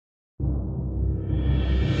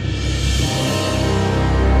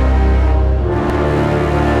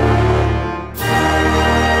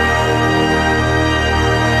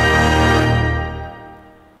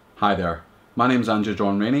Hi there, my name's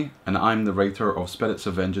John Rainnie and I'm the writer of Spirits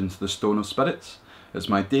of Vengeance, The Stone of Spirits. It's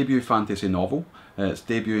my debut fantasy novel. It's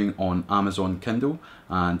debuting on Amazon Kindle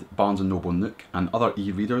and Barnes & Noble Nook and other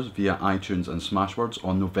e-readers via iTunes and Smashwords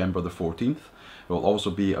on November the 14th. It will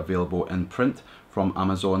also be available in print from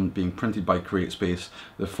Amazon, being printed by CreateSpace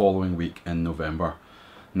the following week in November.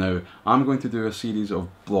 Now, I'm going to do a series of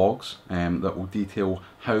blogs that will detail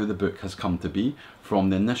how the book has come to be, from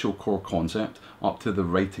the initial core concept up to the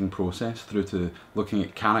writing process, through to looking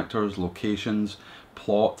at characters, locations,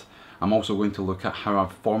 plot. I'm also going to look at how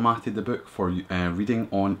I've formatted the book for reading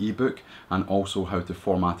on ebook, and also how to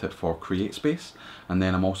format it for CreateSpace. And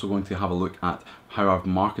then I'm also going to have a look at how I've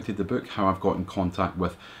marketed the book, how I've got in contact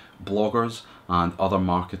with bloggers and other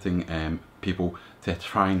marketing people to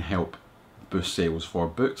try and help boost sales for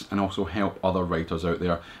books, and also help other writers out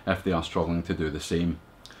there if they are struggling to do the same.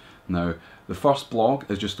 Now, the first blog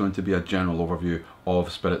is just going to be a general overview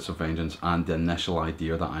of Spirits of Vengeance and the initial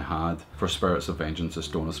idea that I had for Spirits of Vengeance, The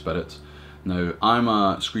Stone of Spirits. Now, I'm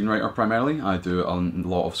a screenwriter primarily. I do a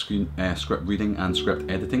lot of script reading and script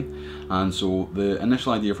editing, and so the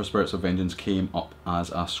initial idea for Spirits of Vengeance came up as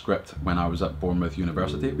a script when I was at Bournemouth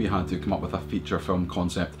University. We had to come up with a feature film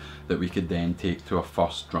concept that we could then take to a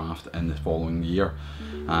first draft in the following year,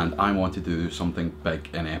 and I wanted to do something big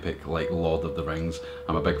and epic like Lord of the Rings.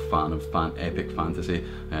 I'm a big fan of epic fantasy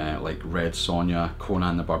like Red Sonja,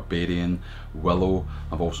 Conan the Barbarian, Willow.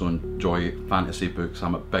 I've also enjoyed fantasy books.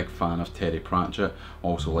 I'm a big fan of Terry Pratchett,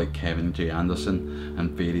 also like Kevin J. Anderson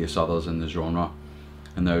and various others in the genre.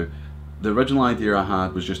 And now, the original idea I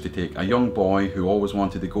had was just to take a young boy who always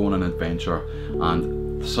wanted to go on an adventure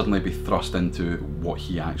and suddenly be thrust into what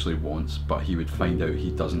he actually wants, but he would find out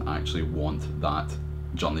he doesn't actually want that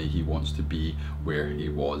journey. He wants to be where he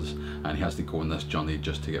was, and he has to go on this journey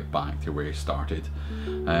just to get back to where he started.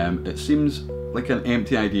 It seems like an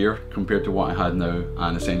empty idea compared to what I had now,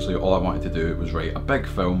 and essentially all I wanted to do was write a big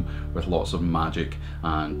film with lots of magic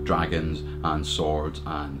and dragons and swords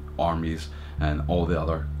and armies and all the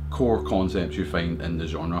other core concepts you find in the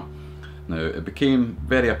genre. Now, it became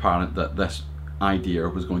very apparent that this idea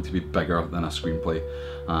was going to be bigger than a screenplay,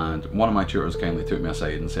 and one of my tutors kindly took me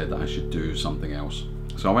aside and said that I should do something else.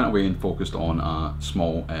 So I went away and focused on a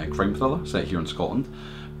small crime thriller set here in Scotland,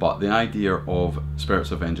 but the idea of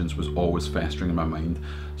Spirits of Vengeance was always festering in my mind,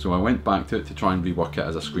 so I went back to it to try and rework it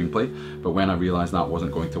as a screenplay, but when I realised that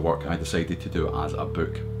wasn't going to work, I decided to do it as a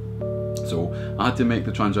book. So I had to make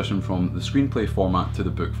the transition from the screenplay format to the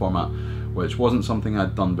book format, which wasn't something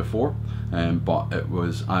I'd done before, but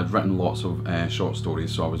I'd written lots of short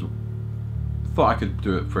stories, so thought I could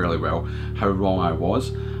do it fairly well. How wrong I was,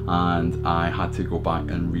 and I had to go back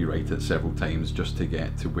and rewrite it several times just to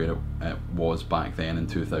get to where it was back then in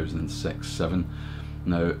 2006-07.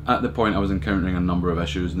 Now, at the point I was encountering a number of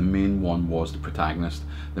issues. The main one was the protagonist.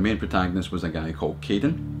 The main protagonist was a guy called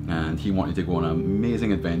Caden, and he wanted to go on an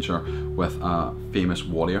amazing adventure with a famous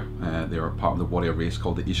warrior. They were part of the warrior race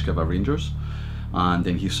called the Ishkava Rangers, and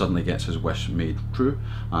then he suddenly gets his wish made true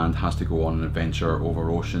and has to go on an adventure over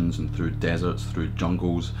oceans and through deserts, through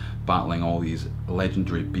jungles, battling all these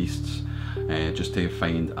legendary beasts, just to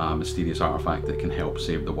find a mysterious artifact that can help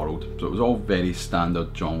save the world. So it was all very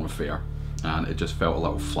standard genre fare, and it just felt a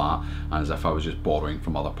little flat, as if I was just borrowing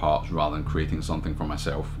from other parts rather than creating something for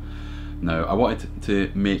myself. Now, I wanted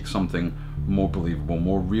to make something more believable,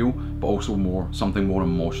 more real, but also something more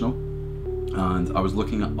emotional. And I was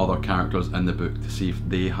looking at other characters in the book to see if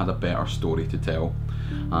they had a better story to tell.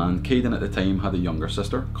 And Caden at the time had a younger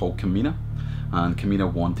sister called Camina, and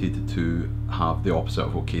Camina wanted to have the opposite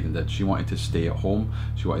of what Caden did. She wanted to stay at home,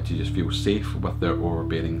 she wanted to just feel safe with their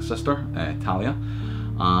overbearing sister, Talia.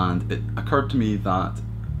 And it occurred to me that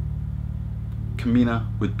Camina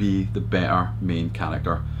would be the better main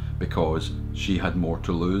character, because she had more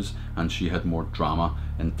to lose and she had more drama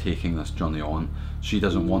in taking this journey on. She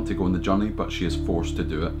doesn't want to go on the journey, but she is forced to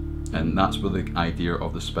do it. And that's where the idea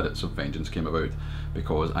of the Spirits of Vengeance came about,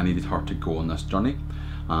 because I needed her to go on this journey,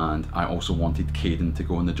 and I also wanted Caden to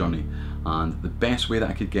go on the journey. And the best way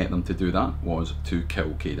that I could get them to do that was to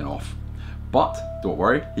kill Caden off. But don't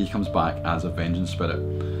worry, he comes back as a vengeance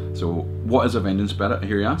spirit. So what is a vengeance spirit,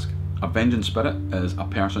 here you ask? A vengeance spirit is a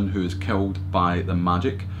person who is killed by the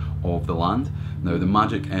magic of the land. Now, the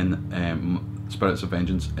magic in Spirits of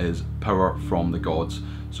Vengeance is power from the gods.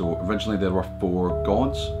 So originally there were 4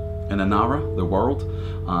 gods in Inara, the world,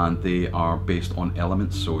 and they are based on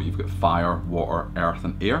elements. So you've got fire, water, earth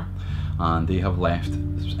and air, and they have left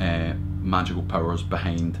magical powers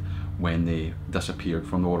behind when they disappeared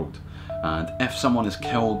from the world. And if someone is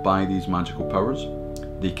killed by these magical powers,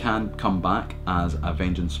 they can come back as a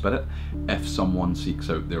vengeance spirit if someone seeks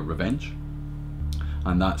out their revenge.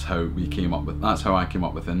 And that's how I came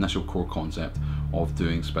up with the initial core concept of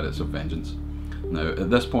doing Spirits of Vengeance. Now at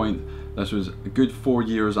this point, this was a good 4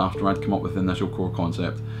 years after I'd come up with the initial core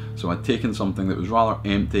concept, so I'd taken something that was rather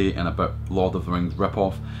empty and a bit Lord of the Rings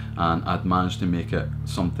ripoff, and I'd managed to make it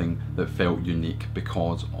something that felt unique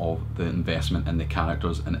because of the investment in the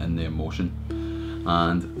characters and in the emotion.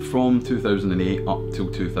 And from 2008 up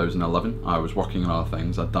till 2011 I was working on other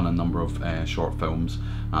things. I'd done a number of short films,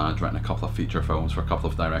 and I'd written a couple of feature films for a couple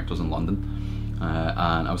of directors in London,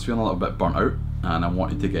 and I was feeling a little bit burnt out and I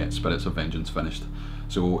wanted to get Spirits of Vengeance finished.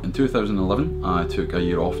 So in 2011 I took a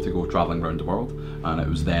year off to go travelling around the world, and it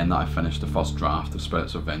was then that I finished the first draft of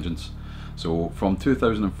Spirits of Vengeance. So from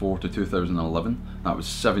 2004 to 2011, that was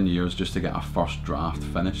 7 years just to get a first draft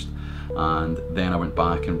finished, and then I went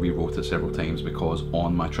back and rewrote it several times because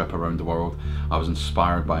on my trip around the world I was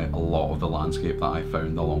inspired by a lot of the landscape that I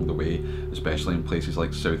found along the way, especially in places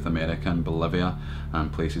like South America and Bolivia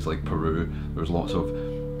and places like Peru. There was lots of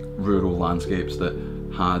rural landscapes that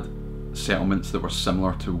had settlements that were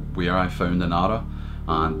similar to where I found Inara,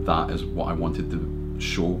 and that is what I wanted to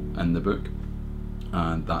show in the book,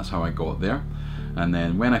 and that's how I got there. And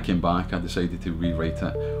then when I came back I decided to rewrite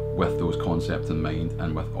it with those concepts in mind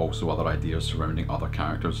and with also other ideas surrounding other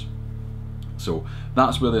characters. So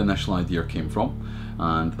that's where the initial idea came from,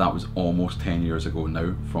 and that was almost 10 years ago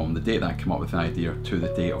now, from the date that I came up with the idea to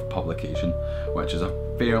the date of publication, which is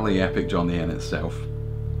a fairly epic journey in itself.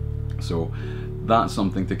 So that's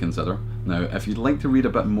something to consider. Now if you'd like to read a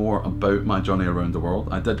bit more about my journey around the world,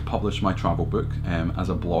 I did publish my travel book as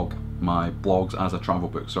a blog, my blogs as a travel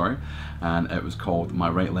book, sorry, and it was called My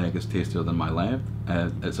Right Leg is Tastier Than My Left.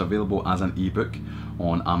 It's available as an ebook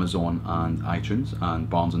on Amazon and iTunes and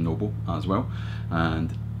Barnes & Noble as well,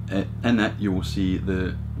 and in it you will see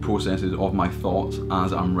the processes of my thoughts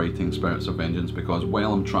as I'm writing Spirits of Vengeance, because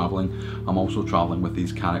while I'm travelling, I'm also travelling with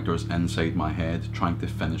these characters inside my head trying to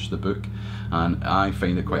finish the book, and I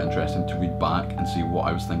find it quite interesting to read back and see what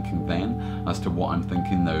I was thinking then as to what I'm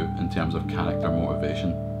thinking now in terms of character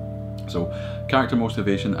motivation. So character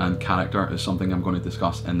motivation and character is something I'm going to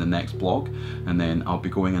discuss in the next blog, and then I'll be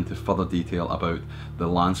going into further detail about the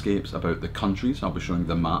landscapes, about the countries. I'll be showing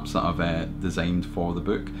the maps that I've designed for the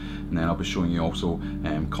book, and then I'll be showing you also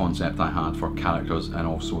concept I had for characters and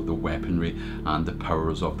also the weaponry and the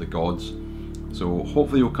powers of the gods. So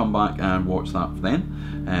hopefully you'll come back and watch that then.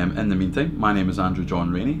 In the meantime, my name is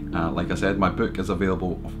John Rainnie. Like I said, my book is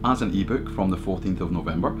available as an ebook from the 14th of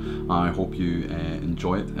November. I hope you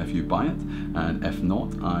enjoy it if you buy it, and if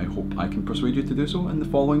not, I hope I can persuade you to do so in the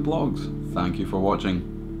following blogs. Thank you for watching.